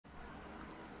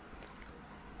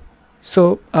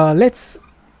So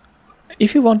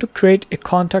if you want to create a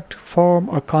contact form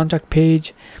or contact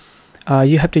page,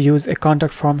 you have to use a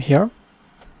contact form here.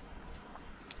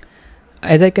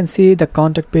 As I can see, the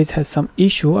contact page has some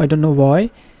issue. I don't know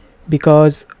why,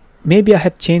 because maybe I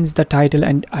have changed the title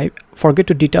and I forget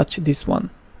to detach this one.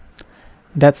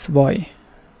 That's why.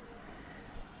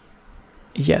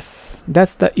 Yes,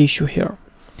 that's the issue here.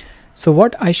 So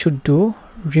what I should do,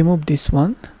 remove this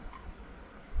one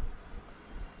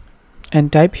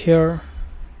and type here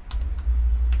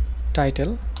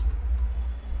title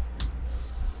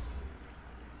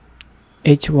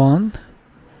H1,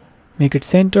 make it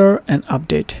center and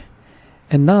update,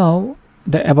 and now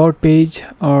the about page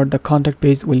or the contact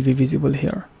page will be visible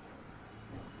here.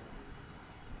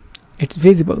 It's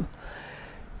visible.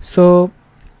 So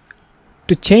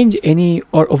to change any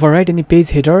or overwrite any page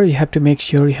header, you have to make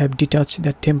sure you have detached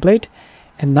that template.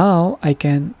 And now I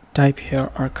can type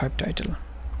here archive title.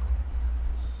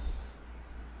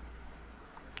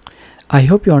 I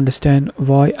hope you understand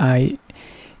why I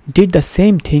did the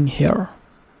same thing here.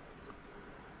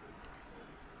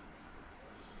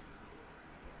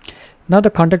 Now the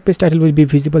contact page title will be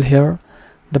visible here,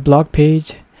 the blog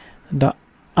page, the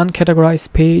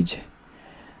uncategorized page,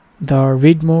 the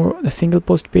read more, the single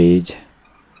post page,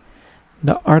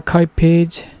 the archive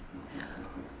page,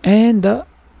 and the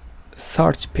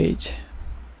search page.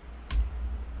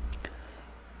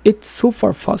 It's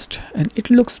super fast and it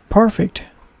looks perfect.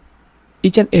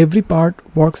 Each and every part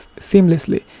works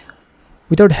seamlessly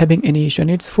without having any issue,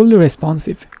 and it's fully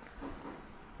responsive.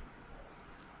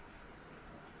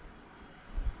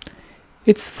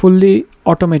 It's fully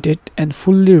automated and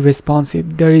fully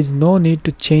responsive. There is no need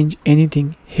to change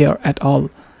anything here at all.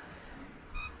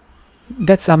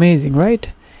 That's amazing, right?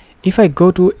 If I go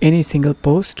to any single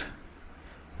post,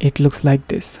 it looks like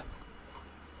this.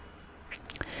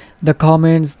 The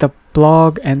comments, the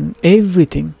blog, and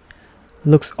everything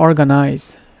looks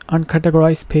organized.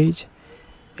 Uncategorized page,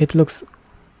 it looks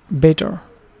better.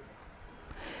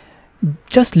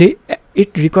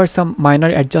 It requires some minor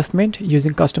adjustment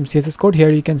using custom CSS code. Here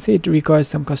you can see it requires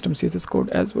some custom CSS code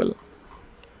as well.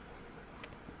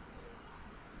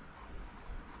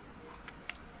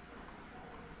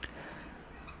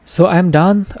 So I'm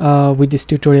done with this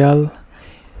tutorial,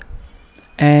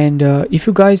 and if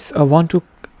you guys want to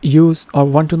use or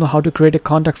want to know how to create a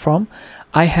contact form,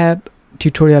 I have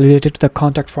tutorial related to the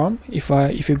contact form. If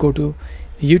you go to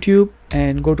YouTube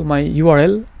and go to my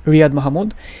URL Riyad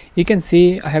Mahmood, you can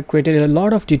see I have created a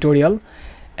lot of tutorial,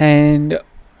 and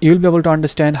you'll be able to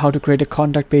understand how to create a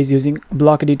contact page using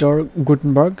block editor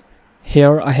Gutenberg.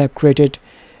 Here I have created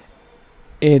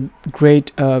a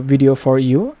great video for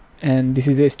you, and this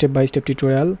is a step-by-step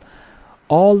tutorial.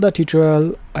 All the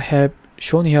tutorial I have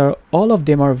shown here, all of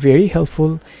them are very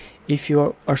helpful. If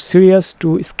you are serious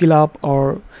to skill up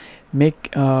or make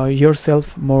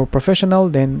yourself more professional,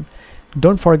 then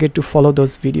don't forget to follow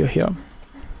those videos here.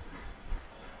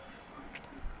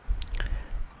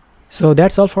 So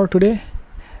that's all for today.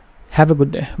 Have a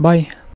good day. Bye.